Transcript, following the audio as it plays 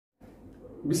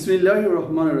বিসমিল্লাহির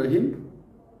রহমানির রহিম।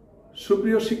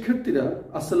 সুপ্রিয় শিক্ষার্থীরা,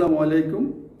 আসসালামু আলাইকুম।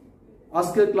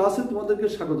 আজকের ক্লাসে তোমাদেরকে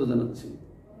স্বাগত জানাচ্ছি।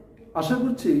 আশা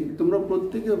করছি তোমরা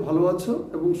প্রত্যেকে ভালো আছো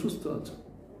এবং সুস্থ আছো।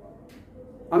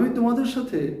 আমি তোমাদের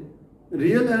সাথে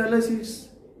রিয়েল অ্যানালাইসিস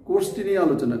কোর্সটি নিয়ে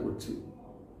আলোচনা করছি।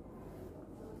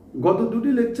 গত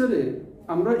দুটি লেকচারে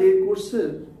আমরা এই কোর্সের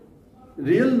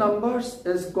real numbers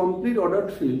as complete অর্ডারড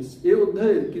fields এই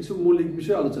অধ্যায়ের কিছু মৌলিক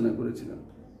বিষয় আলোচনা করেছিলাম।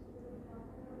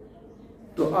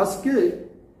 তো আজকে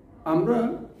আমরা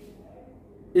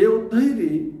এই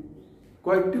অধ্যায়েরই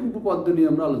কয়েকটি উপপাদ্য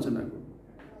নিয়ে আমরা আলোচনা করব।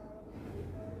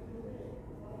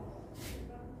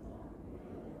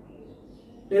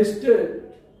 State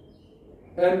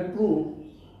and prove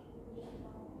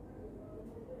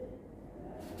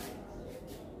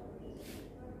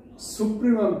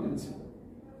supremum principle.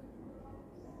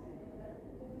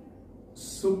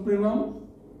 Supremum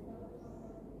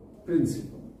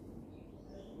principle.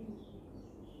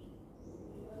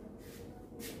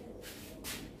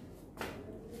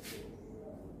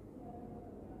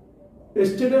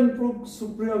 State and prove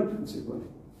supremum principle.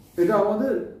 এটা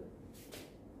আমাদের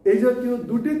এই জাতীয়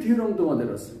দুটি থিওরাম তোমাদের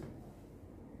আছে।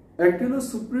 একটা হলো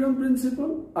সুপ্রিয়াম প্রিন্সিপাল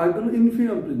আর একটা হলো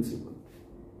ইনফিয়াম প্রিন্সিপাল।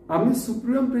 আমি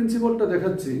সুপ্রিয়াম প্রিন্সিপালটা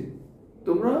দেখাচ্ছি,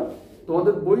 তোমরা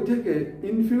তোমাদের বই থেকে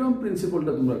ইনফিয়াম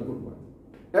প্রিন্সিপালটা তোমরা করবে।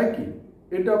 একই,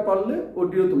 এটা পারলে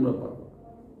ওটিও তোমরা পারবে।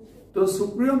 তো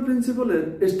সুপ্রিয়াম প্রিন্সিপালের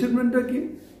স্টেটমেন্টটা কি?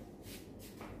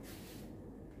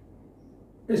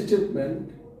 Statement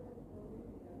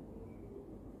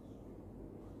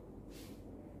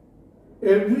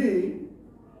every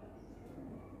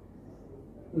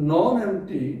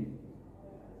non-empty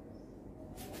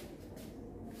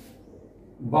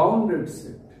bounded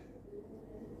set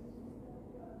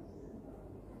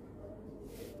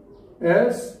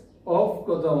S of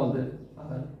কত আমাদের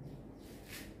R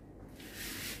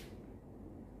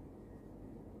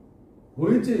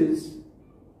which is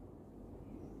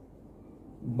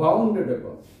bounded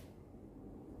above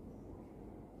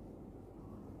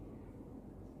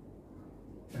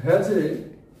has a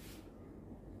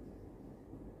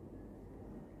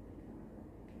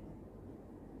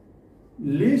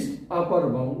least upper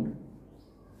bound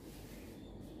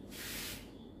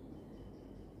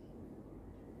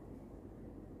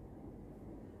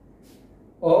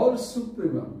or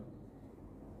supremum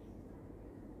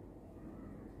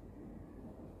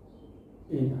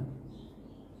in R.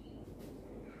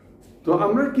 তো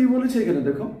আমরা কি বলেছি এখানে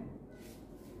দেখো,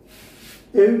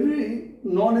 every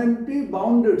non-empty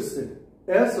bounded set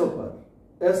S of R,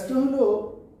 S টা হলো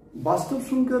বাস্তব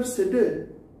সংখ্যার সেটের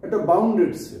একটা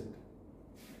bounded set,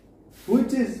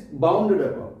 which is bounded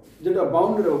above, যেটা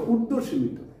বাউন্ডেড above ঊর্ধ্ব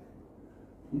সীমিত।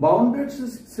 বাউন্ডেড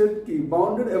সেট কি,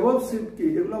 বাউন্ডেড অ্যাবভ সেট কি,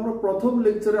 এগুলো আমরা প্রথম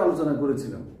লেকচারে আলোচনা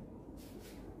করেছিলাম।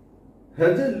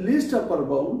 Has a list upper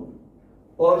bound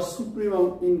or supremum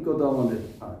in কত আমাদের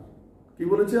আর কি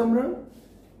বলেছি আমরা,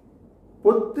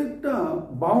 প্রত্যেকটা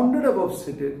বাউন্ডেড অ্যাবভ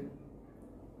সেটের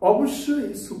অবশ্যই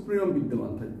সুপ্রিমাম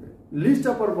বিদ্যমান থাকবে, লিস্ট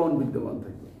আপার বাউন্ড বিদ্যমান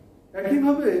থাকবে।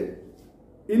 একইভাবে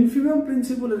ইনফিমাম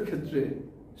প্রিন্সিপালের ক্ষেত্রে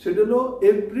সেটা হলো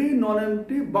every non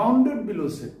MT bounded below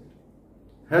set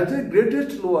has a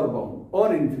greatest lower bound or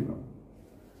infimum.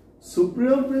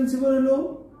 Supremum principal হলো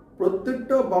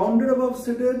প্রত্যেকটা বাউন্ডেড অ্যাবভ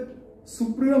সেটের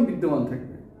সুপ্রিমাম বিদ্যমান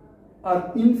থাকবে, আর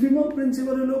ইনফিমাম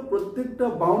প্রিন্সিপাল হলো প্রত্যেকটা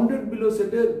বাউন্ডেড বিলো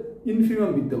সেটের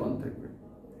ইনফিমাম বিদ্যমান থাকবে।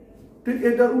 ঠিক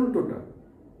এটার উল্টোটা।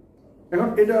 এখন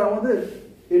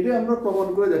এটা আমরা প্রমাণ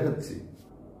করে দেখাচ্ছি।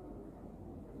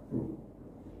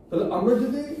 তাহলে আমরা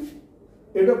যদি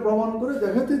এটা প্রমাণ করে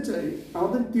দেখাতে চাই,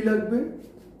 আমাদের কি লাগবে,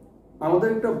 আমাদের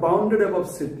একটা বাউন্ডেড অ্যাবভ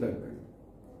সেট লাগবে,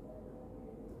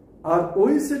 আর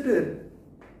ওই সেটের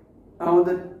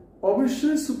আমাদের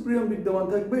অবশ্যই সুপ্রিমাম বিদ্যমান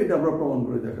থাকবে, এটা আমরা প্রমাণ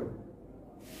করে দেখাবো।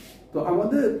 তো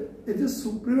আমাদের এই যে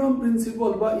সুপ্রিমাম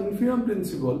প্রিন্সিপাল বা ইনফিমাম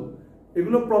প্রিন্সিপাল,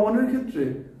 এগুলো প্রমাণের ক্ষেত্রে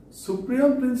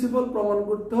সুপ্রিমাম প্রিন্সিপাল প্রমাণ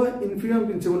করতে হয় ইনফিমাম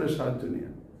প্রিন্সিপালের সাহায্য নিয়ে,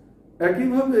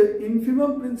 একইভাবে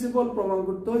ইনফিমাম প্রিন্সিপাল প্রমাণ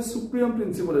করতে হয় সুপ্রিমাম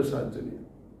প্রিন্সিপালের সাহায্য নিয়ে।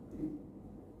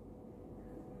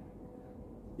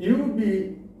 U be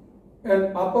an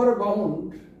upper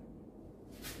bound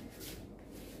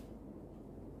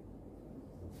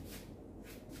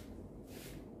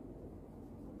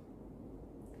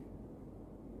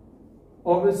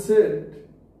of a set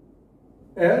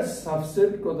as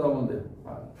subset কত আমাদের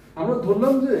আর আমরা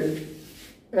ধরলাম যে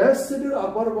S সেটের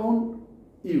আপার বাউন্ড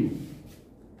U।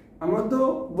 আমরা তো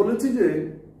বলেছি যে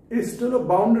এটা হলো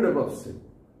bounded above set.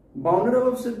 Bounded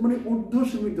above set মানে ঊর্ধ্ব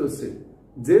সীমিত সেট,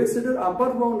 যে সেটের আপার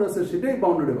বাউন্ড আছে সেটাই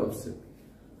বাউন্ডেড অ্যাবভ সেট।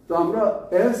 তো আমরা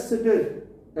S সেটের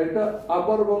একটা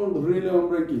আপার বাউন্ড ধরে নিলাম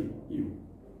আমরা কি U,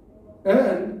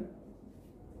 and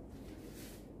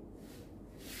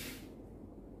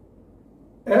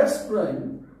S prime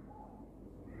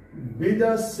be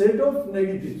the set of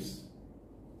negatives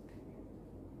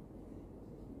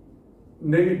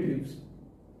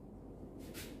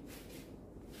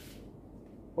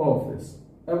of S,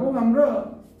 এবং আমরা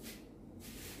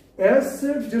S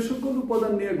সেট যে সকল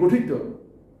উপাদান নিয়ে গঠিত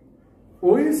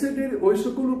ওই সেটের ওই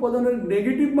সকল উপাদানের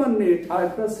নেগেটিভ মান নিয়ে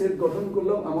আরেকটা সেট গঠন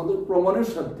করলাম আমাদের প্রমাণের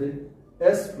সাথে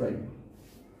S প্রাইম।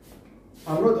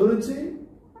 আমরা ধরেছি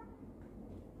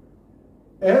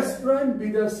S prime B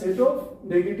the set of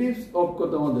negatives of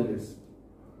কত আমাদের S।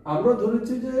 আমরা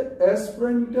ধরেছি যে S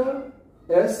প্রাইমটা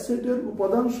S সেটের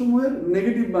উপাদান সমূহের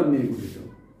নেগেটিভ মান নিয়ে গঠিত।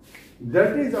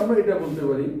 দ্যাট ইজ আমরা এটা বলতে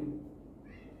পারি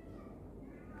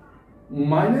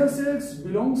minus x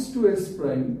belongs to S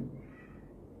prime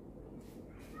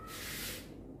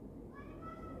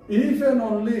if and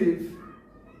only if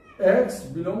x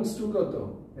belongs to কত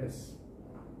S।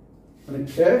 মানে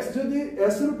x যদি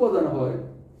S এর উপাদান হয়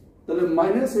তাহলে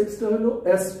মাইনাস x টা হলো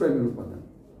S প্রাইমের উপাদান।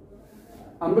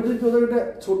 আমরা যদি তোদের একটা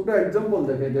ছোট্ট एग्जांपल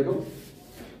দেখাই, দেখো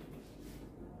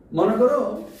মনে করো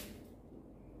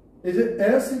এই যে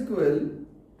S equal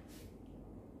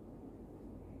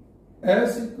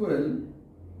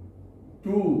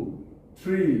 2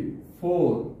 3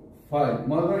 4 5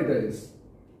 মনে করো এটা S,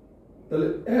 তাহলে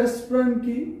S প্রাইম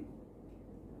কি?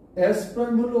 S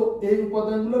প্রাইম হলো এই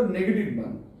উপাদানগুলোর নেগেটিভ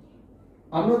মান।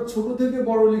 আমরা ছোট থেকে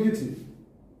বড় লিখেছি,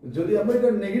 যদি আমরা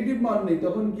এটা নেগেটিভ মান নিই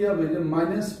তখন কি হবে যে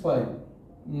 -5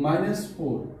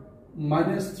 -4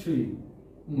 -3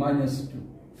 -2,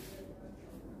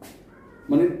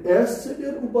 মানে S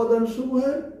সেটের উপাদান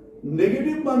সমূহের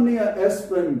নেগেটিভ মান নিয়ে S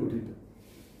প্রাইম গঠিত।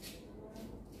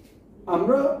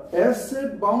 আমরা S set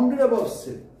bounded above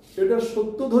set এটা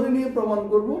সত্য ধরে নিয়ে প্রমাণ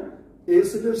করব A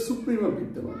সেটের সুপ্রিমা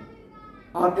বিদ্যমান,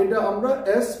 আর এটা আমরা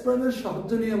S প্রাইমের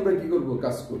সাহায্য নিয়ে আমরা কি করব,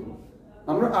 কাজ করব।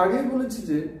 আমরা আগেই বলেছি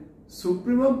যে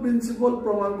সুপ্রিমাম প্রিন্সিপাল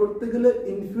প্রমাণ করতে গেলে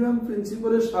ইনফিমাম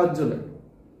প্রিন্সিপালের সাহায্য লাগে,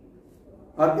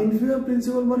 আর ইনফিমাম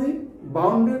প্রিন্সিপাল মানে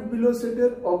বাউন্ডেড বিলো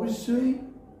সেটের অবশ্যই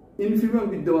ইনফিমাম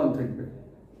বিদ্যমান থাকবে।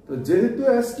 তো যেহেতু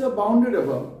S টা বাউন্ডেড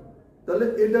অ্যাবভ, তাহলে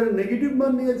এটার নেগেটিভ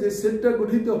মান নিয়ে যে সেটটা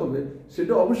গঠিত হবে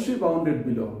সেটা অবশ্যই বাউন্ডেড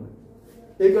বিলো হবে।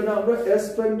 এই কারণে আমরা S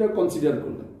প্রাইমটা কনসিডার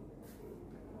করলাম।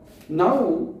 নাও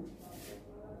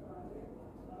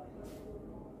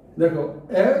দেখো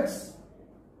x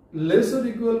লেসার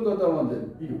ইকুয়াল কত আমাদের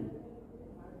u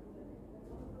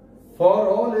for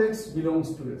all x belongs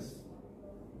to S।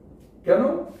 কেন?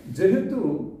 যেহেতু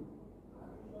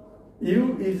u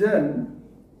is an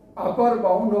upper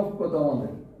bound of কত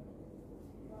আমাদের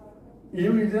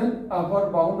u is an upper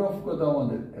bound of কত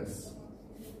আমাদের S।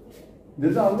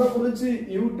 যেটা আমরা বলেছি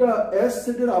u টা S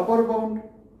সেটের আপার বাউন্ড,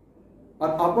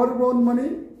 আর আপার বাউন্ড মানে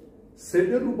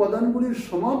সেটের উপাদানগুলির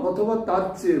সমান অথবা তার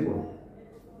চেয়ে বড়।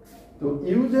 তো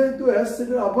u যেহেতু S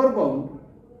সেটের আপার বাউন্ড,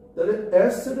 তাহলে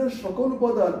S সেটের সকল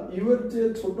উপাদান u এর চেয়ে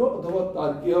ছোট অথবা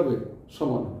তার কি হবে,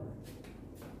 সমান হবে।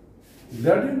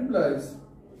 That implies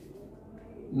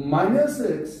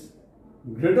 -x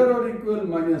greater or equal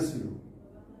 -u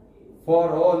for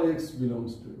all x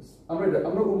belongs to S।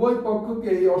 আমরা উভয় পক্ষকে,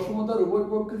 এই অসমতার উভয়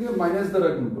পক্ষকে মাইনাস দ্বারা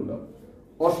গুণ করলাম।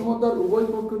 অসমতার উভয়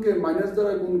পক্ষকে মাইনাস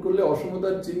দ্বারা গুণ করলে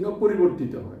অসমতার চিহ্ন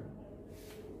পরিবর্তিত হয়।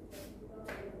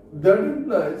 That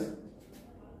implies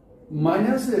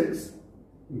 -x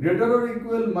greater or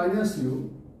equal -u।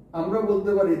 আমরা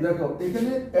বলতে পারি দেখো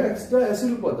এখানে x টা s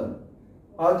এর উপাদান,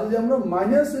 আর যদি আমরা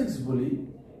 -x বলি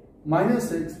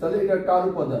 -x, তাহলে এটা কার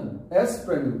উপাদান? S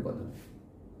প্রাইমের উপাদান।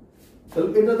 তাহলে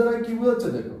এটা দ্বারা কি বোঝাচ্ছে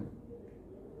দেখো,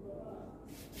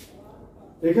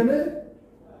 এখানে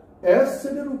S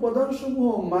সেটের উপাদান সমূহ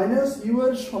 -u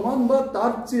এর সমান বা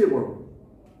তার চেয়ে বড়।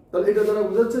 তাহলে এটা দ্বারা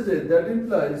বোঝাচ্ছে যে that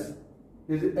implies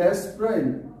is S prime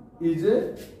is a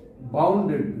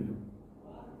bounded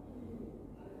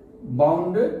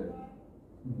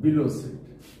below set।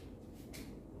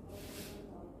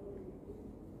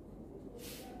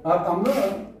 আর আমরা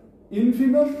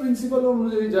ইনফিমাম প্রিন্সিপাল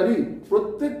অনুযায়ী জানি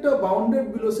প্রত্যেকটা বাউন্ডেড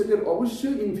বিলো সেটের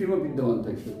অবশ্যই ইনফিমাম বিদ্যমান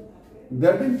থাকবে।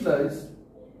 That implies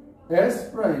S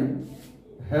prime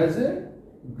has a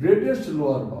greatest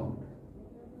lower bound।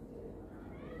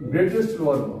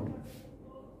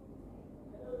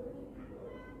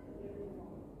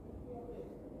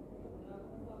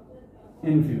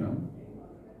 Infimum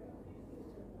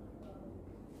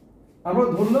আমরা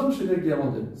ধরলাম সেটা কি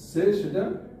আমাদের সেটা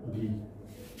V।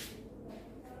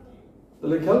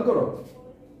 তাহলে খেয়াল করো,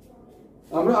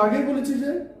 আমরা আগে বলেছি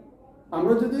যে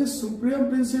আমরা যদি সুপ্রিম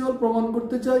প্রিন্সিপাল প্রমাণ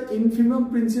করতে চাই ইনফিমাম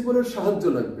প্রিন্সিপালের সাহায্য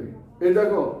লাগবে। এই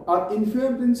দেখো, আর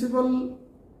ইনফিমাম প্রিন্সিপাল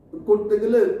করতে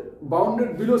গেলে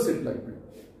বাউন্ডেড বিলো সেট লাগবে।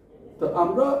 তো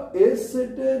আমরা এস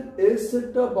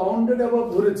সেটটা বাউন্ডেড অ্যাবভ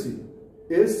ধরেছি,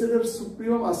 এস সেটের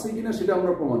সুপ্রিমাম আছে কিনা সেটা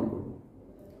আমরা প্রমাণ করব।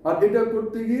 আর এটা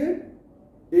করতে গিয়ে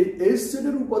এই এস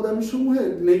সেটের উপাদান সমূহের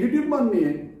নেগেটিভ মান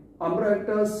নিয়ে আমরা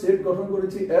একটা সেট গঠন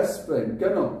করেছি এস প্রাইম।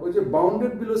 কেন? ওই যে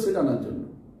বাউন্ডেড বিলো সেট আনার জন্য।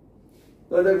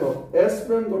 তাহলে দেখো এস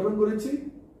প্রাইম গঠন করেছি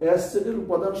এস সেটের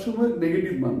উপাদান সমূহের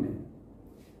নেগেটিভ মান নিয়ে।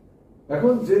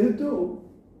 এখন যেহেতু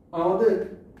আমাদের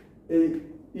এই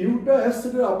ইউটা এস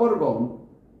সেটের আপার বাউন্ড,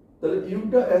 তাহলে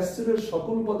ইউটা এস সেটের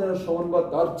সকল উপাদানের সমান বা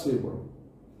তার চেয়ে বড়।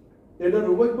 এটার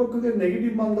উভয় পক্ষকে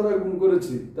নেগেটিভ মান দ্বারা গুণ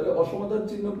করেছি, তাহলে অসমাধান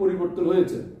চিহ্ন পরিবর্তন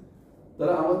হয়েছে।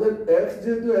 তাহলে আমাদের এক্স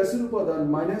যেহেতু এস এর উপাদান,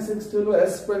 মাইনাস এক্স হলো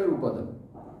এস প্রাইমের উপাদান।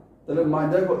 তাহলে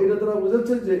দেখো এটা দ্বারা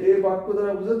বোঝাচ্ছে যে এই বাক্য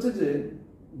দ্বারা বোঝাচ্ছে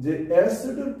যে এস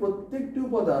সেটের প্রত্যেকটি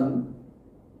উপাদান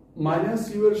মাইনাস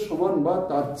ইউ এর সমান বা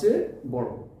তার চেয়ে বড়।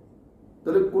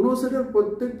 তাহলে কোন সেটের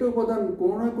প্রত্যেকটা উপাদান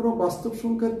কোনো না কোনো বাস্তব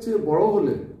সংখ্যার চেয়ে বড়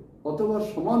হলে অথবা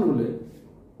সমান হলে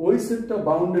ওই সেটটা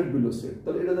বাউন্ডেড বিলো সেট।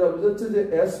 তাহলে এটা দ্বারা বোঝাচ্ছে যে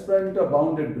এস প্রাইমটা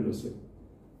বাউন্ডেড বিলো সেট।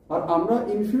 আর আমরা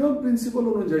ইনফিনিমাম প্রিন্সিপাল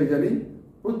অনুযায়ী জানি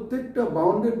প্রত্যেকটা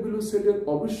বাউন্ডেড বিলো সেটের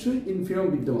অবশ্যই ইনফিনিমাম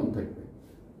বিদ্যমান থাকবে।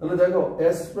 তাহলে দেখো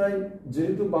এস প্রাইম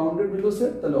যেহেতু বাউন্ডেড বিলো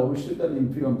সেট, তাহলে অবশ্যই তার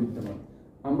ইনফিনিমাম বিদ্যমান।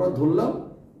 আমরা ধরলাম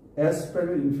এস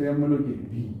প্রাইমের ইনফিনিমাম হলো কি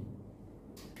ভি।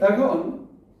 এখন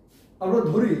আমরা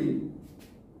ধরি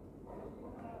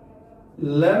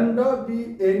lambda be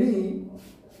any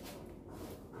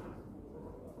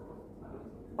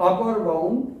upper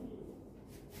bound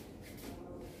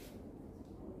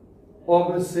of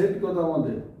a set কত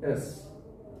আমাদের S।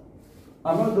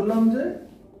 আমরা ধরলাম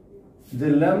যে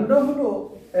ল্যামডা হলো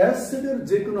S সেটের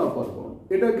যে কোনো আপার বাউন্ড।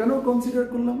 এটা কেন কনসিডার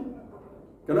করলাম?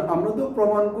 কেন আমরা তো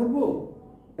প্রমাণ করব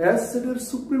S সেটের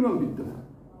সুপ্রিমাম বিদ্যমান,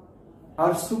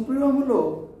 আর সুপ্রিমাম হলো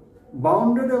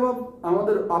বাউন্ডেড এবং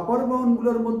আমাদের আপার বাউন্ড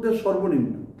গুলোর মধ্যে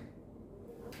সর্বনিম্ন।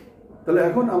 তাহলে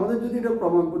এখন আমাদের যদি এটা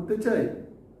প্রমাণ করতে চাই,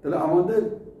 তাহলে আমাদের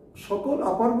সকল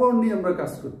আপার বাউন্ড নিয়ে আমরা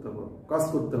কাজ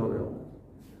করতে হবে আমাদের।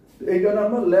 এই কারণে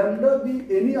আমরা lambda B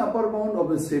any upper bound of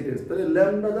A set S, তাহলে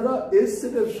ল্যামডা দ্বারা এস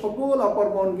সেটের সকল আপার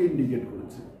বাউন্ডকে ইন্ডিকেট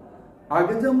করেছে।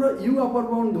 আগে যে আমরা ইউ আপার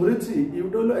বাউন্ড ধরেছি,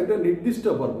 ইউটা হলো একটা নির্দিষ্ট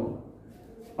আপার বাউন্ড,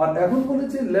 আর এখন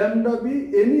বলেছি lambda B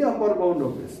any upper bound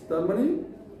of S, তার মানে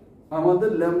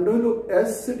আমাদের ল্যামডা হলো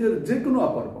এস সেটের যে কোনো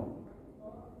আপার বাউন্ড।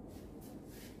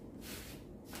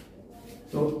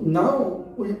 তো now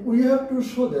we have to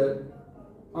show that,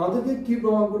 আমাদেরকে কি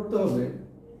প্রমাণ করতে হবে?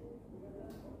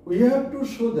 We have to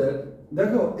show that,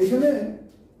 দেখো এখানে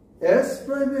এস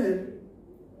প্রাইমের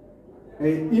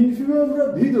এই ইনফিমাম আমরা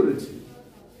ভি ধরেছি,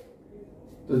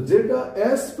 তো যেটা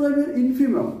এস প্রাইমের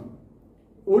ইনফিমাম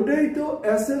ওটাই তো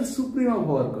এস এর সুপ্রিমাম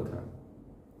হওয়ার কথা।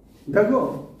 দেখো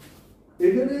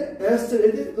এখানে এস,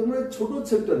 এই যে তোমরা ছোট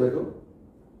সেটটা দেখো,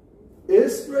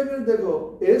 এস প্রাইমের দেখো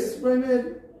এস প্রাইমের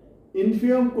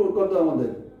ইনফিমাম কত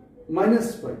আমাদের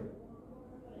 -5,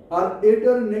 আর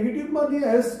এটার নেগেটিভ মান নিয়ে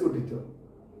এস গঠিত।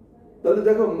 তাহলে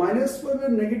দেখো -5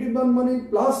 এর নেগেটিভ মান মানে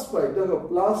 +5, দেখো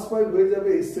 +5 হয়ে যাবে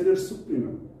এই সেটের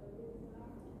সুপ্রিমাম।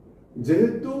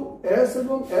 যেহেতু এস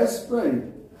এবং এস প্রাইম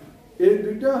এই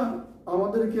দুইটা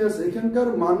আমাদের কি আছে, এখানকার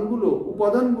মানগুলো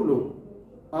উপাদানগুলো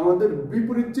আমাদের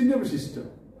বিপরীত চিহ্ন বিশিষ্ট,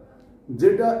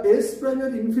 যেটা এস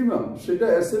প্রাইমের ইনফিমাম সেটা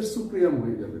এস এর সুপ্রিমাম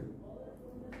হয়ে যাবে,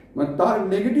 মানে তার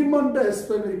নেগেটিভ মানটা এস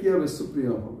প্রাইমের কি হবে,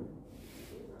 সুপ্রিমাম হবে।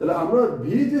 তাহলে আমরা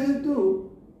ভি যেহেতু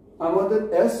আমাদের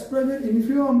এস প্রাইমের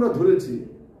ইনফিমাম আমরা ধরেছি,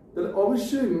 তাহলে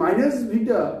অবশ্যই মাইনাস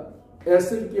ভিটা এস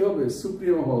এর কি হবে,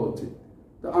 সুপ্রিমাম হওয়া উচিত।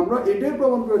 তো আমরা এটাই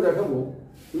প্রমাণ করে দেখাবো,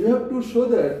 we have to show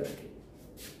that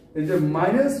এই যে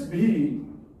minus V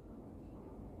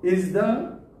is the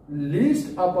least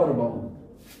upper bound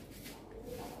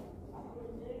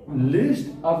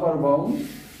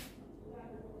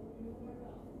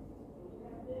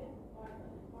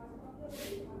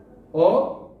of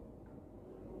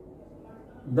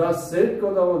the set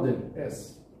কত আমাদের S,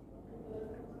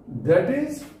 that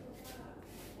is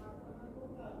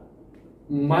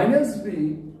minus b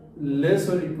less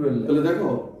or equal। তাহলে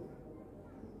দেখো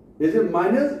এই যে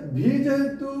মাইনাস ভি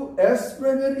যেহেতু S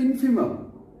প্রাইমের ইনফিমাম,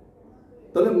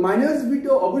 তাহলে মাইনাস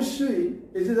বিটা অবশ্যই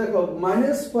এই যে দেখো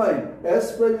 -5 এস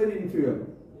প্রাইমের ইনফিমাম,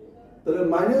 তাহলে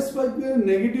 -5 এর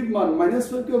নেগেটিভ মান,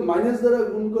 -5 কে মাইনাস দ্বারা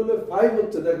গুণ করলে 5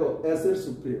 হচ্ছে, দেখো এস এর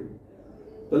সুপ্রিমাম।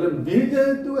 তাহলে বি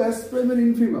যেহেতু এস প্রাইমের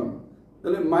ইনফিমাম,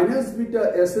 তাহলে মাইনাস বিটা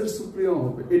এস এর সুপ্রিমাম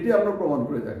হবে, এটি আমরা প্রমাণ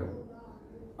করে দেখাবো।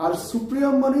 আর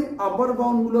সুপ্রিমাম মানে আপার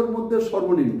বাউন্ড গুলোর মধ্যে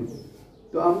সর্বনিম্ন।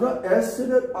 তো আমরা এস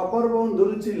সেটের আপার বাউন্ড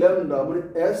ধরেছি ল্যামডা, মানে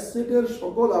এস সেটের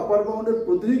সকল আপার বাউন্ডের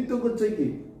প্রতিনিধিত্ব করছে কি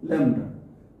ল্যামডা।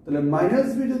 তাহলে মাইনাস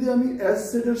বি যদি আমি এস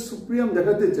সেটের সুপ্রিমাম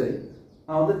দেখাতে চাই,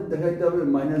 আমাদের দেখাইতে হবে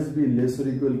minus be less or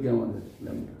equal কি আমাদের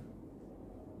ল্যামডা।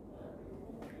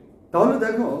 তাহলে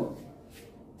দেখো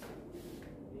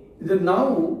যে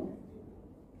নাও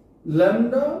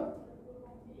lambda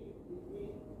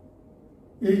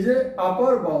is a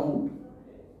upper bound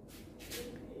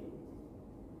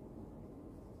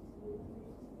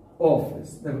of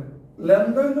S. দেখো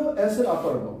ল্যামডা হলো S এর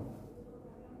আপার বাউন্ড,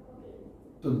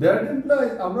 তো দ্যাট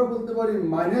ইমপ্লাইজ আমরা বলতে পারি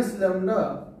minus lambda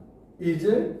is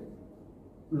a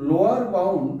lower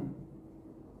bound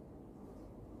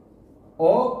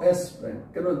of S prime.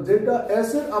 কেন, যেটা S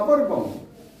এর আপার বাউন্ড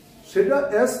সেটা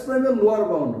S প্রাইমের লোয়ার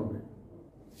বাউন্ড হবে।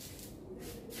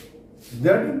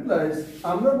 দ্যাট ইমপ্লাইজ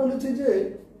আমরা বলেছি যে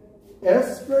S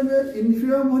প্রাইমের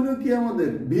ইনফিনিমাম হলো কি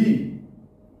আমাদের V,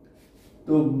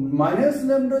 তো মাইনাস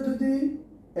ল্যামডা যদি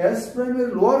S প্রাইমের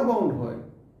লোয়ার বাউন্ড হয়,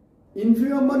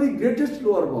 ইনফিনিমাম মানে গ্রেটেস্ট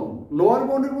লোয়ার বাউন্ড, লোয়ার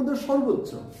বাউন্ডের মধ্যে সর্বোচ্চ,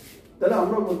 তাহলে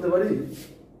আমরা বলতে পারি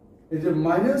এই যে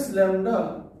minus lambda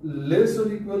less or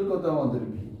equal কত আমাদের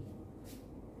V।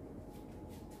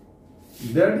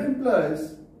 দ্যাট ইমপ্লাইজ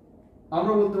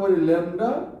আমরা বলতে পারি lambda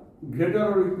greater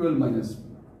or equal minus V।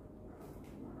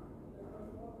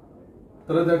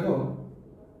 তাহলে দেখো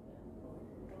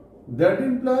that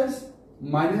implies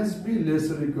minus be less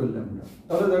or equal lambda.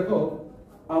 তাহলে দেখো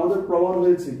আমাদের প্রমাণ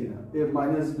হয়েছে কিনা এ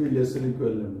minus be less or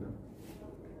equal lambda.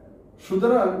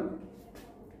 সুতরাং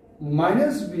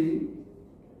minus B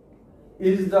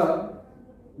is the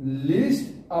list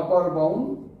upper bound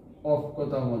of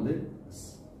কত আমাদের,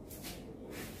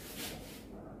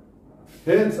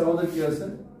 হেন্স আমাদের কি আছে,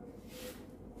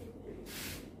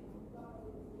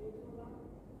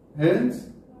 Haynes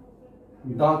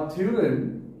the theorem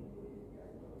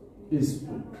is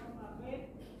proved.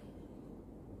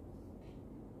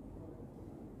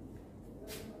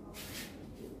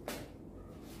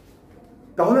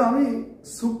 তাহলে আমি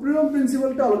সুপ্রিম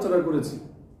প্রিন্সিপালটা আলোচনা করেছি,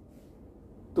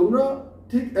 তোমরা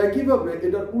ঠিক একইভাবে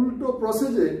এটার উল্টো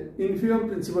প্রসেসে ইনফিনিমাম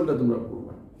প্রিন্সিপালটা তোমরা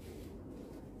করবে।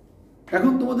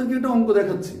 এখন তোমাদেরকে একটা অঙ্ক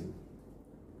দেখাচ্ছি,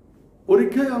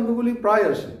 পরীক্ষায় অঙ্কগুলি প্রায়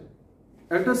আসে,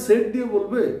 একটা সেট দিয়ে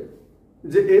বলবে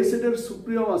যে এ সেটের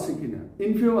সুপ্রিয়াম আছে কিনা,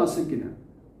 ইনফিনিমাম আছে কিনা,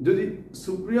 যদি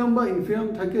সুপ্রিয়াম বা ইনফিনিমাম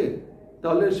থাকে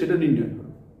তাহলে সেটা নির্ণয়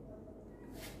করো।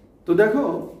 তো দেখো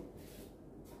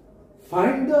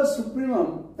ফাইন্ড দ্য সুপ্রিমাম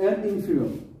এন্ড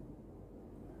ইনফিনিমাম,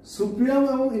 সুপ্রিয়াম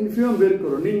এবং ইনফিনিমাম বের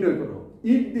করো, নির্ণয় করো,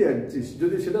 ইফ দে এক্সিস্ট,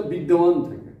 যদি সেটা বিদ্যমান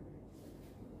থাকে,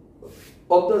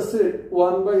 of the set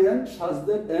 1/n such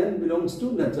that n belongs to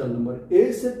natural number। এই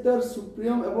সেটটার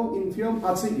সুপ্রিয়াম এবং ইনফিনিমাম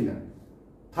আছে কিনা,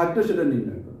 থাকলে সেটা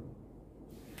নির্ণয় করো।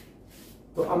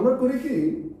 তো আমরা করি কি,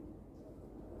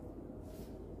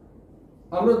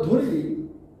 আমরা ধরি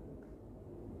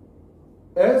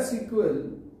S equal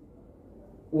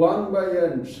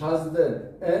 1/n such that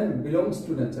n belongs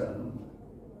to natural number।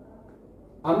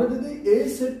 আমরা যদি এই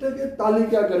সেটটাকে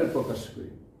তালিকা আকারে প্রকাশ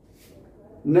করি,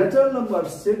 natural number,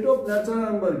 set of natural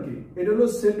number কি, এটা হলো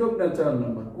সেট অফ ন্যাচারাল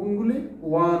নাম্বার, কোনগুলি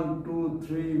 1 2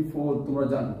 3 4 তোমরা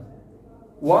জানো।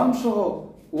 1 সহ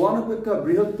 1 অপেক্ষা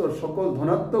বৃহত্তর সকল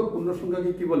ধনাত্মক পূর্ণ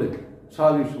সংখ্যাকে কি বলে,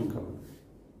 স্বাভাবিক সংখ্যা বলে।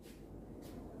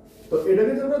 তো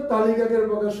এটাকে যদি আমরা তালিকা আকারে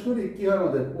প্রকাশ করি কি হয়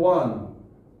আমাদের, 1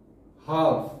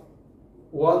 হাফ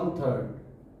 1/3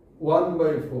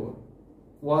 1/4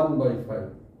 1/5,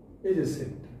 এই যে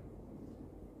সেট।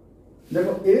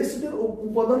 দেখো এই সেটের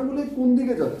উপাদানগুলি কোন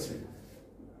দিকে যাচ্ছে,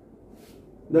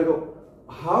 দেখো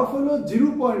হাফ হলো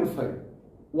 0.5,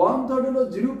 1/3 হলো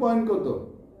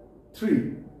 0.3,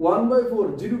 1/4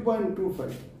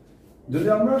 0.25। যদি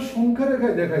আমরা সংখ্যা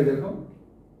রেখায় দেখাই, দেখো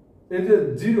এই যে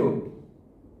 0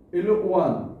 এলো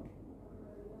 1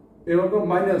 এবং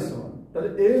 -1, তাহলে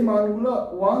এই মানগুলো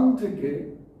 1 থেকে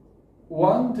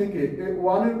এই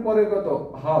 1 এর পরে কত,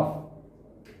 হাফ,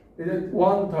 এই যে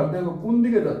 1/3, দেখো কোন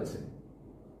দিকে যাচ্ছে,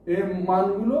 এই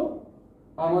মানগুলো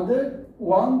আমাদের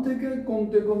 1 থেকে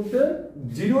কমতে কমতে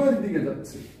 0 এর দিকে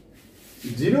যাচ্ছে।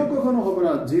 0 কখনো হবে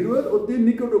না, 0 এর অতি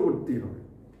নিকটবর্তী হবে।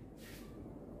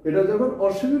 এটা যখন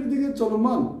অসীমের দিকে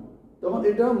চলমান, তখন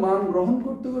এটা মান গ্রহণ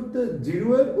করতে করতে 0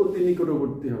 এর অতি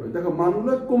নিকটবর্তী হবে। দেখো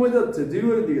মানগুলো কমে যাচ্ছে, 0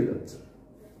 এর দিকে যাচ্ছে।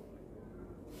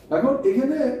 এখন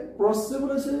এখানে প্রশ্ন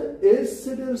বলেছে এস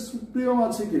সেটের সুপ্রিমাম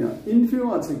আছে কিনা,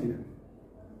 ইনফিনিমাম আছে কিনা।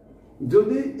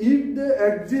 যদি ইফ দে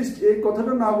এক্সিস্ট এই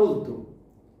কথাটা না বলতো,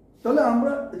 তাহলে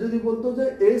আমরা যদি বলতো যে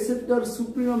এ সেটটার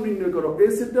সুপ্রিমাম নির্ণয় করো, এ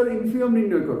সেটটার ইনফিনিমাম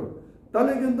নির্ণয় করো,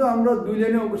 তাহলে কিন্তু আমরা 2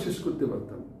 লাইনে অঙ্ক শেষ করতে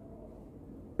পারতাম।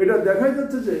 এটা দেখাই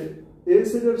যাচ্ছে যে এ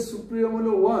সেটের সুপ্রিমাম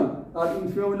হলো 1 আর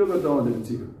ইনফিনিমাম হলো কত আমাদের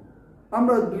 0,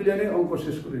 আমরা 2 লাইনে অঙ্ক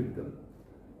শেষ করে দিতাম।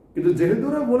 কিন্তু যেহেতু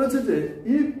ওরা বলেছে যে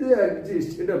ইফ দে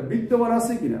এক্সিস্ট, এটা বিদ্যমান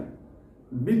আছে কিনা,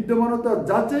 বিদ্যমানতা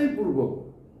যাচাই পূর্বক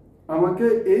আমাকে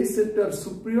এই সেটটার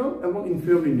সুপ্রিমাম এবং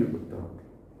ইনফিনিমাম নির্ণয় করতে হবে।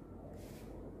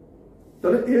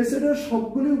 তাহলে এই সেটের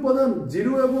সবগুলি উপাদান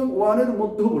 0 এবং 1 এর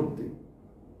মধ্যবর্তী।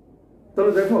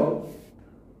 তাহলে দেখো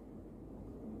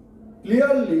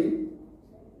ক্লিয়ারলি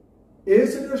এ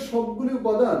সেটের সবগুলি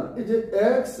উপাদান এই যে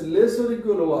x less or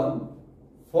equal 1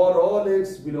 for all x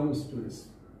belongs to S।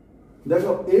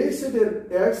 দেখো এই সেটের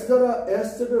x দ্বারা S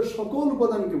সেটের সকল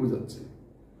উপাদানকে বোঝাচ্ছে।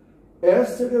 S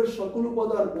সেটের সকল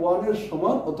উপাদান 1 এর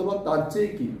সমান অথবা তার চেয়ে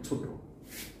কি ছোট।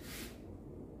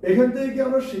 এখান থেকে কি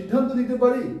আমরা সিদ্ধান্ত দিতে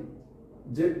পারি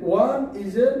যে 1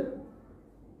 is an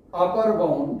upper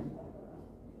bound,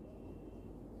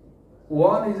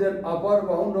 1 is an upper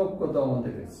bound of কত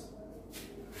আমাদের S।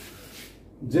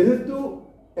 যেহেতু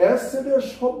S সেটের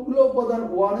সবগুলো উপাদান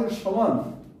 1 এর সমান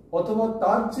অথবা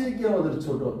তার চেয়ে কি আমাদের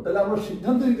ছোট, তাহলে আমরা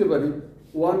সিদ্ধান্ত দিতে পারি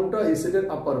 1টা এই সেটের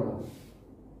আপার বাউন্ড।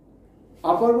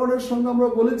 আপার বাউন্ডের সঙ্গে আমরা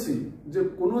বলেছি যে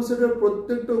কোন সেটের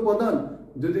প্রত্যেকটা উপাদান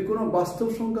যদি কোনো বাস্তব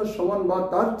সংখ্যার সমান বা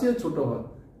তার চেয়ে ছোট হয়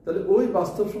তাহলে ওই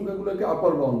বাস্তব সংখ্যাগুলোকে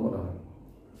আপার বাউন্ড বলা হয়।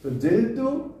 তো যেহেতু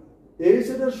এই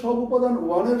সেটের সব উপাদান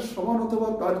 1 এর সমান অথবা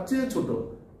তার চেয়ে ছোট,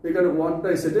 এখানে 1টা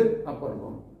এই সেটের আপার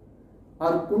বাউন্ড।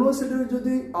 আর কোন সেটের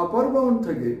যদি আপার বাউন্ড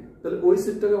থাকে তাহলে ওই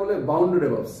সেটটাকে বলে বাউন্ডেড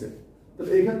অ্যাবাভ সেট।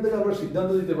 তাহলে এখান থেকে আমরা সিদ্ধান্ত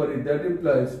দিতে পারি that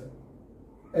implies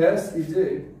S is a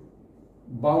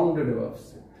bounded above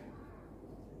set।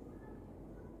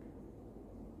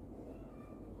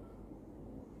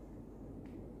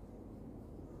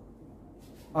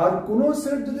 আর কোন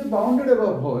সেট যদি বাউন্ডেড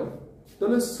অ্যাবাভ হয়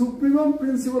তাহলে সুপ্রিমাম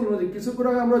প্রিন্সিপাল অনুযায়ী, কিছুক্ষণ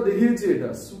আগে আমরা দেখিয়েছি এটা,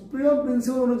 সুপ্রিমাম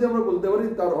প্রিন্সিপাল অনুযায়ী আমরা বলতে পারি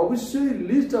তার অবশ্যই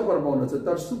লিস্ট আপার বাউন্ড আছে,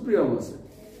 তার সুপ্রিমাম আছে।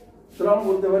 তাহলে আমরা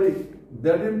বলতে পারি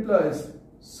that implies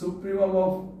supremum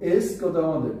of S কত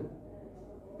আমাদের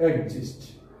এক্সিস্ট।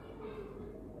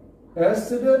 S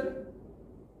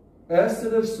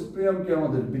সেটের সুপ্রিমাম কি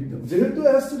আমাদের বিদ্যমান। যেহেতু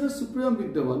S সেটের সুপ্রিমাম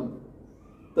বিদ্যমান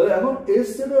তাহলে এখন S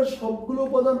সেটের সবগুলো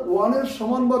উপাদান 1 এর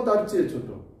সমান বা তার চেয়ে ছোট।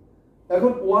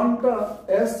 এখন 1টা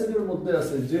S সেটের মধ্যে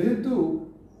আছে, যেহেতু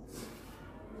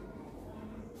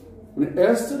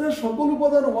S সেটের সকল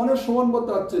উপাদান 1 এর সমান বা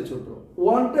তার চেয়ে ছোট,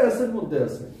 1টা S এর মধ্যে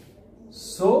আছে।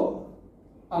 সো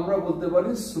আমরা বলতে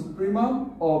পারি সুপ্রিমাম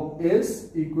অফ S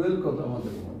ইকুয়াল কত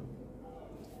আমাদের 1।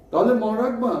 তাহলে মনে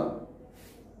রাখবা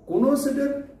কোন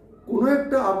সেটের কোন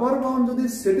একটা আপার বাউন্ড যদি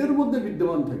সেটের মধ্যে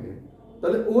বিদ্যমান থাকে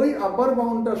তাহলে ওই আপার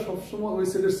বাউন্ডটা সবসময় ওই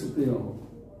সেটের সুপ্রিমাম হবে।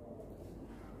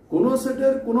 কোন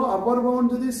সেটের কোন আপার বাউন্ড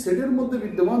যদি সেটের মধ্যে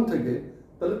বিদ্যমান থাকে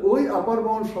তাহলে ওই আপার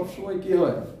বাউন্ড সবসময় কি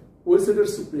হয়, ওই সেটের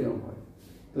সুপ্রিমাম হয়।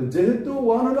 তো যেহেতু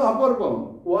 1 হলো আপার বাউন্ড,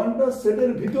 1টা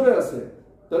সেটের ভিতরে আছে,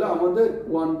 তাহলে আমাদের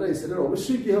 1টা এই সেটের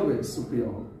অবশ্যই কি হবে,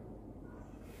 সুপ্রিমাম হবে।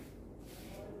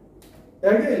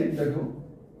 অ্যাগেইন দেখো,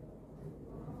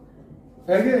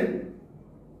 অ্যাগেইন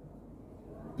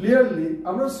ক্লিয়ারলি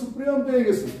আমরা সুপ্রিমাম পেয়ে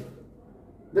গেছি।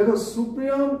 দেখো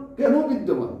সুপ্রিমাম কেন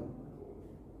বিদ্যমান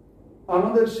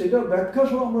আমাদের সেটা ব্যাখ্যা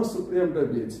সহ আমরা সুপ্রিমামটা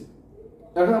পেয়েছি।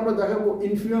 এখন আমরা দেখাবো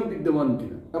ইনফিমাম বিদ্যমান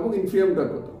কিনা এবং ইনফিমামটা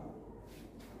কত।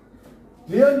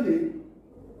 Clearly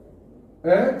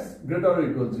x greater or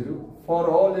equal 0 for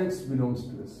all x belongs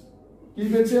to S। কি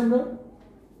পেয়েছি আমরা,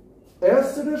 S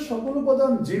সেটের সকল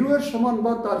উপাদান 0 এর সমান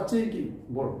বা তার চেয়ে কি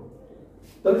বড়।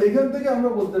 তাহলে এখান থেকে আমরা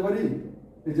বলতে পারি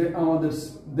যে আমাদের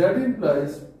that implies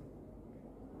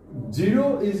 0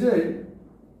 is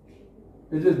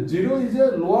a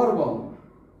lower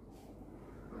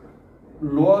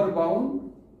bound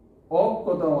of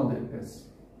কত আমাদের S।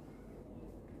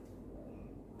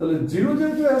 তাহলে 0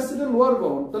 যেহেতু S সেটের লোয়ার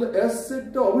বাউন্ড, তাহলে S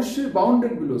সেটটা অবশ্যই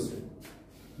bounded below set.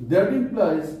 That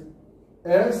implies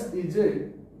S is a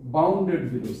bounded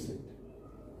below set।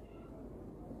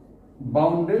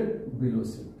 Bounded below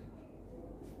set.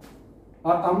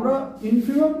 আর আমরা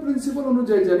ইনফিমাম প্রিন্সিপাল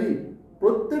অনুযায়ী জানি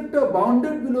প্রত্যেকটা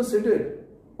বাউন্ডেড বিলো সেটের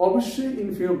অবশ্যই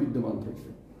ইনফিমাম বিদ্যমান থাকে।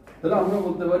 তাহলে আমরা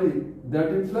বলতে পারি that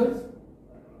implies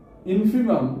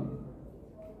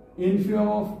infimum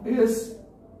of S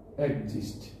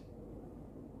exist।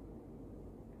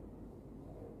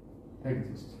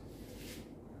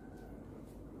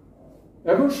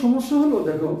 এখন সমস্যা হলো,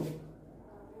 দেখো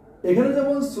এখানে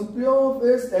যেমন সুপ্রিমাম অফ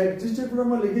S exist এর পর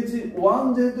আমরা লিখেছি 1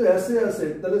 যেহেতু S এ আছে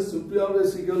তাহলে সুপ্রিমাম অফ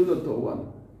S ইকুয়াল কত 1।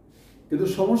 কিন্তু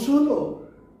সমস্যা হলো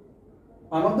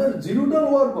আমাদের 0টা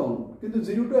লোয়ার বাউন্ড কিন্তু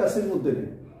 0টা S এর মধ্যে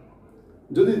নেই।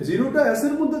 যদি 0টা S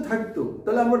এর মধ্যে থাকতো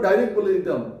তাহলে আমরা ডাইরেক্ট বলে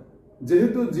দিতাম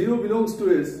যেহেতু 0 belongs to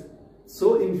S so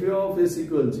infimum of S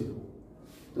equal 0।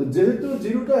 তো যেহেতু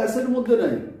 0টা S এর মধ্যে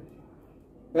নাই,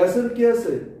 S এর কি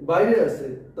আছে, বাইরে আছে,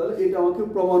 তাহলে এটা আমাকে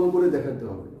প্রমাণ করে দেখাতে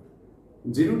হবে।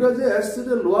 0টা যে S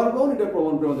সেটের লোয়ার বাউন্ড এটা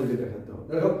প্রমাণ করে আমাদেরকে দেখাতে হবে।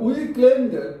 দেখো উই ক্লেম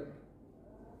দ্যাট,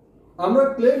 আমরা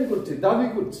ক্লেম করছি, দাবি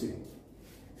করছি,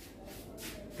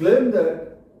 claim that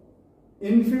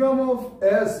infimum of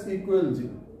S equal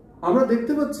 0। আমরা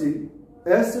দেখতে পাচ্ছি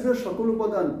S সেটের সকল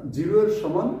উপাদান 0 এর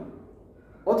সমান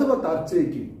অথবা তার চেয়ে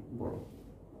কি বড়।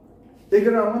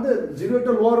 এখানে আমাদের 0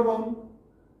 একটা লোয়ার বাউন্ড,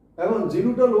 এখন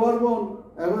 0টা লোয়ার বাউন্ড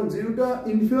এখন জিরোটা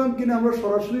ইনফিনিমাম কিনা আমরা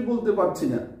সরাসরি বলতে পারছি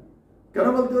না। কেন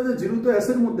বলতে পারছি? জিরো তো এস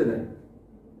এর মধ্যে নেই।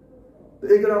 তো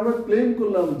এই কারণে আমরা ক্লেম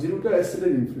করলাম জিরোটা এস এর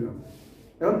ইনফিনিমাম।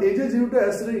 এখন এই যে জিরোটা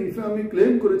এস এর ইনফিনিমাম আমি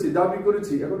ক্লেম করেছি, দাবি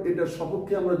করেছি, এখন এটার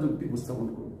সপক্ষে আমরা যুক্তি উপস্থাপন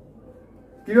করব।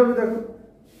 কিভাবে দেখো?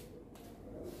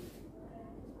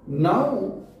 নাও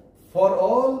for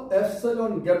all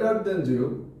epsilon greater than 0,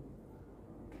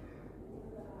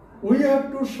 we have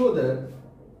to show that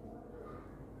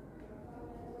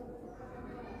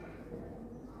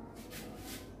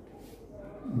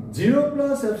zero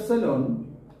plus epsilon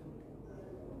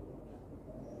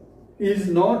is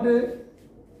not a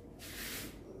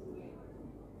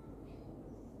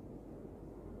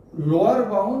lower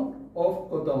bound of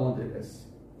কত আমাদের s।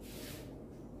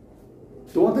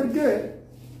 তোমাদেরকে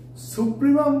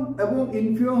সুপ্রিমাম এবং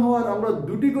ইনফিমাম হওয়ার আমরা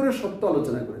দুটি করে শর্ত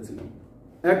আলোচনা করেছিলাম।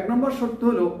 এক নম্বর শর্ত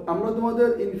হলো আমরা তোমাদের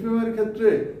ইনফিমামের ক্ষেত্রে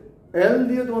এল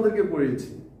দিয়ে তোমাদেরকে পড়িয়েছি।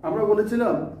 আমরা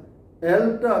বলেছিলাম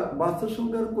এলটা বাস্তব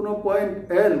সংখ্যার কোনো পয়েন্ট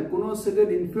এল কোনো সেটের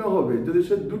ইনফিমাম হবে যদি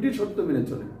সে দুটি শর্ত মেনে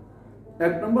চলে।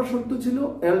 এক নম্বর শর্ত ছিল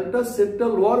এলটা সেটটা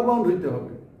লোয়ার বাউন্ড হইতে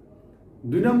হবে।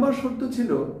 দুই নম্বর শর্ত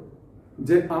ছিল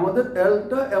যে আমাদের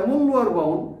এলটা এমন লোয়ার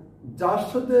বাউন্ড যার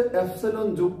সাথে এপসাইলন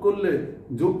যোগ করলে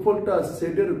যোগফলটা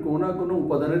সেটের কোনো না কোনো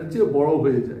উপাদানের চেয়ে বড়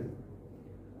হয়ে যায়।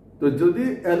 তো যদি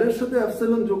এল এর সাথে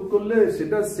এপসাইলন যোগ করলে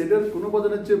সেটা সেটের কোনো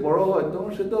উপাদানের চেয়ে বড় হয়,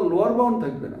 তখন সেটা লোয়ার বাউন্ড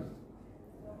থাকবে না।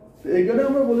 তো এইখানে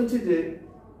আমরা বলেছি যে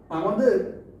আমাদের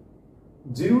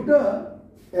জিরোটা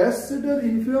এস সেটের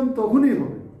ইনফিনিমাম তখনই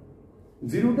হবে।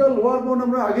 জিরোটা লোয়ার বাউন্ড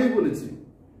আমরা আগেই বলেছি।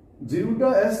 জিরোটা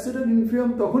এস সেটের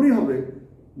ইনফিনিমাম তখনই হবে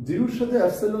জিরোর সাথে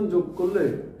এপসাইলন যোগ করলে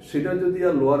সেটা যদি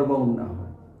আর লোয়ার বাউন্ড না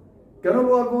হয়। কেন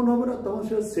লোয়ার বাউন্ড হবে না? তখন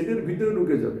সেটা সেটের ভিতরে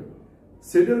ঢুকে যাবে।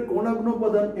 সেটের কোনো না কোনো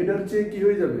উপাদান এটার চেয়ে কি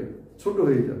হয়ে যাবে? ছোট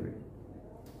হয়ে যাবে।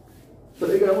 তো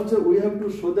এখানে হচ্ছে we have to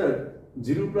show that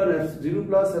zero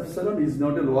plus epsilon is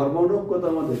not a lower bound of কত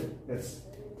আমাদের এস।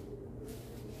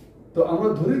 তো আমরা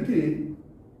ধরি কি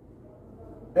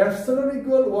এপসাইলন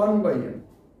ইকুয়াল 1/n।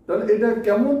 তাহলে এটা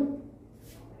কেমন?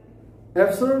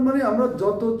 এপসাইলন মানে আমরা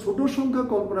যত ছোট সংখ্যা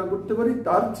কল্পনা করতে পারি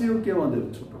তার চেয়েও কি আমাদের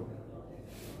ছোট।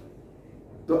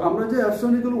 তো আমরা যে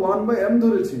এপসাইলন ইকুয়াল 1/m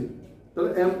ধরেছি,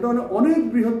 তাহলে mটা অনেক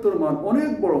বৃহত্তর মান, অনেক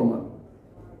বড় মান।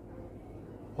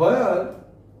 where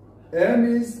m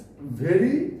is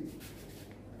very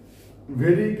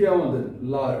very কি আমাদের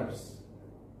large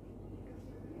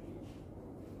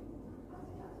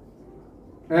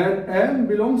and m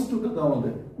belongs to কত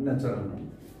আমাদের ন্যাচারাল নাম্বার।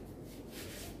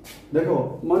 দেখো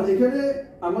মানে এখানে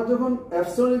আমরা যখন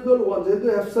এপসাইলন ইকুয়াল 1, যেহেতু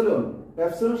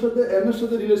এপসাইলনের সাথে m এর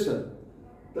সাথে রিলেশন,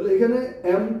 তাহলে এখানে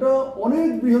mটা অনেক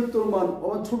বৃহত্তর মান,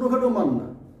 ছোটখাটো মান না।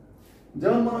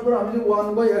 যেমন মনে করো আমি যে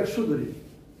 1/100 ধরি,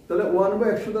 তাহলে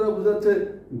 1/100 দ্বারা বোঝাচ্ছে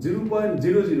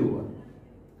 0.001।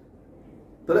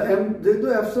 তাহলে m যেহেতু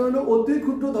এপসাইলন অতি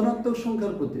ক্ষুদ্র ধনাত্মক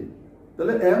সংখ্যার প্রতীক,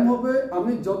 তাহলে m হবে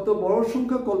আমি যত বড়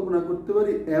সংখ্যা কল্পনা করতে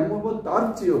পারি m হবে তার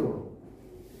চেয়েও বড়।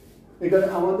 এখানে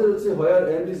আমাদের হচ্ছে হোয়ার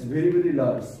m is very very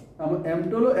large.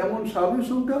 mটা হলো এমন স্বাভাবিক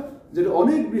সংখ্যা যেটা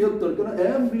অনেক বৃহত্তর, কারণ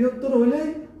m বৃহত্তর হলেই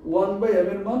 1/m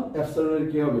এর মান এপসাইলনের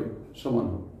কি হবে? সমান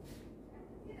হবে।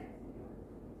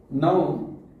 নাও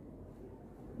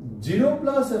 0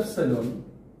 প্লাস এপসাইলন,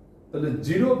 তাহলে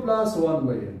 0 প্লাস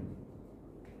 1/m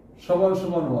সমান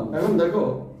সমান 1। এখন দেখো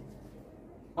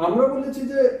আমরা বলেছি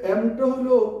যে mটা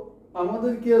হলো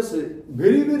আমাদের কি আছে?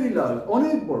 ভেরি ভেরি লার্জ,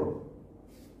 অনেক বড়।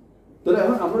 তাহলে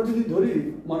এখন আমরা যদি ধরি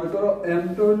মনে করো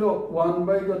mটা হলো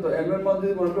 1/, কত m এর মান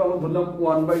যদি মনে করো আমরা ধরলাম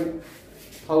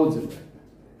 1/1000।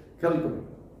 খেয়াল করো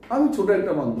আমি ছোট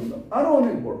একটা মান ধরলাম, আরো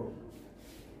অনেক বড়।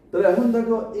 তাহলে এখন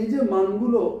দেখো এই যে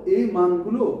মানগুলো, এই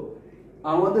মানগুলো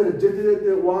আমাদের যেতে যেতে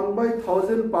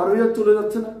 1/1000 পার হয়ে চলে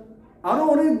যাচ্ছে না, আরো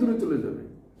অনেক দূরে চলে যাবে।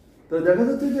 তাহলে দেখা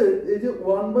যাচ্ছে যে এই যে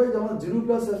 1/, যেমন 0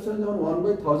 প্লাস এপসাইলন যখন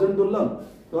 1/1000 ধরলাম,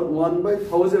 তখন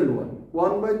 1/1001,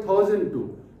 1/1002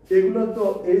 এগুলো তো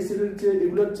এই সেটের চেয়ে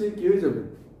এগুলোর চেয়ে কি হয়ে যাবে?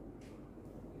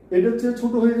 এটার চেয়ে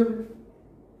ছোট হয়ে যাবে।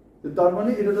 তার মানে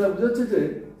এটা দ্বারা বোঝাচ্ছে যে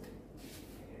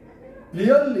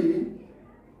clearly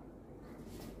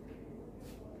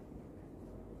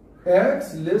x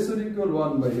less or equal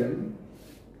 1/n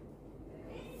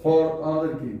for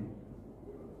আমাদের কি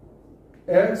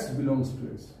x belongs to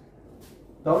x।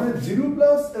 তাহলে 0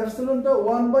 প্লাস এপসাইলনটা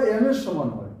 1/m এর সমান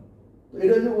হয়। তো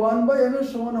এটা যে 1/m এর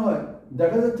সমান হয়,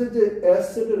 দেখা যাচ্ছে যে s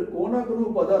সেটের কোন না কোন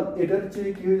উপাদান এটার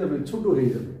চেয়ে কি হয়ে যাবে? ছোট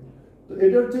হয়ে যাবে। তো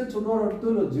এটার চেয়ে ছোট হওয়ার অর্থ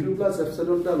হলো 0 প্লাস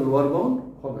এপসাইলনটা লোয়ার বাউন্ড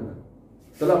হবে না।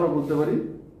 তাহলে আমরা বলতে পারি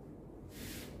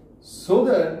so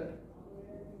that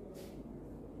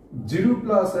 0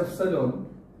 plus epsilon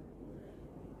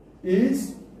is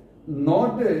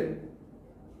not a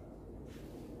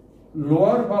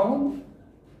lower bound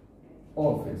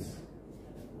of s।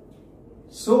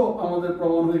 So আমাদের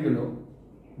প্রমাণ হয়ে গেল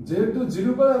যেহেতু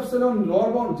 0/ε লোয়ার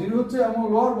বাউন্ড 0 হচ্ছে এমন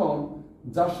লোয়ার বাউন্ড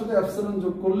যার সাথে এপসিলন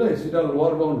যোগ করলে সেটা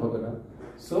লোয়ার বাউন্ড হবে না,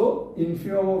 so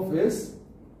infimum of S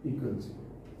equal 0।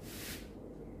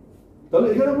 তাহলে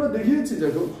এখানে আমরা দেখিয়েছি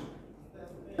দেখো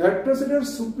একটা সেটার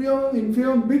সুপ্রিয়াম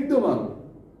ইনফিমাম বিদ্যমান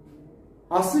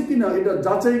আছে কিনা এটা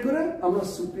যাচাই করে আমরা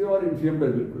সুপ্রিয়াম আর ইনফিমাম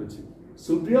বের করেছি।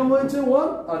 সুপ্রিয়াম হয়েছে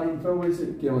 1 আর ইনফিমাম হয়েছে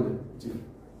কি আমাদের 0।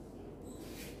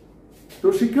 তো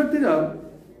শিক্ষার্থীরা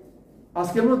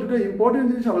আজকে আমরা দুটো ইম্পর্টেন্ট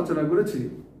জিনিস আলোচনা করেছি,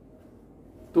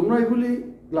 তোমরা এগুলি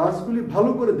ক্লাসগুলি ভালো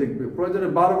করে দেখবে, প্রয়োজনে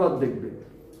বারবার দেখবে।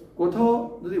 কোথাও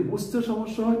যদি বুঝতে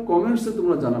সমস্যা হয় কমেন্টসে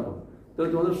তোমরা জানাবো, তাহলে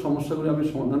তোমাদের সমস্যাগুলি আমি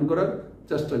সমাধান করার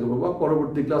চেষ্টা করবো বা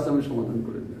পরবর্তী ক্লাসে আমি সমাধান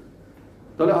করে দেব।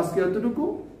 তাহলে আজকে এতটুকু,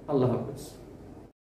 আল্লাহ হাফেজ।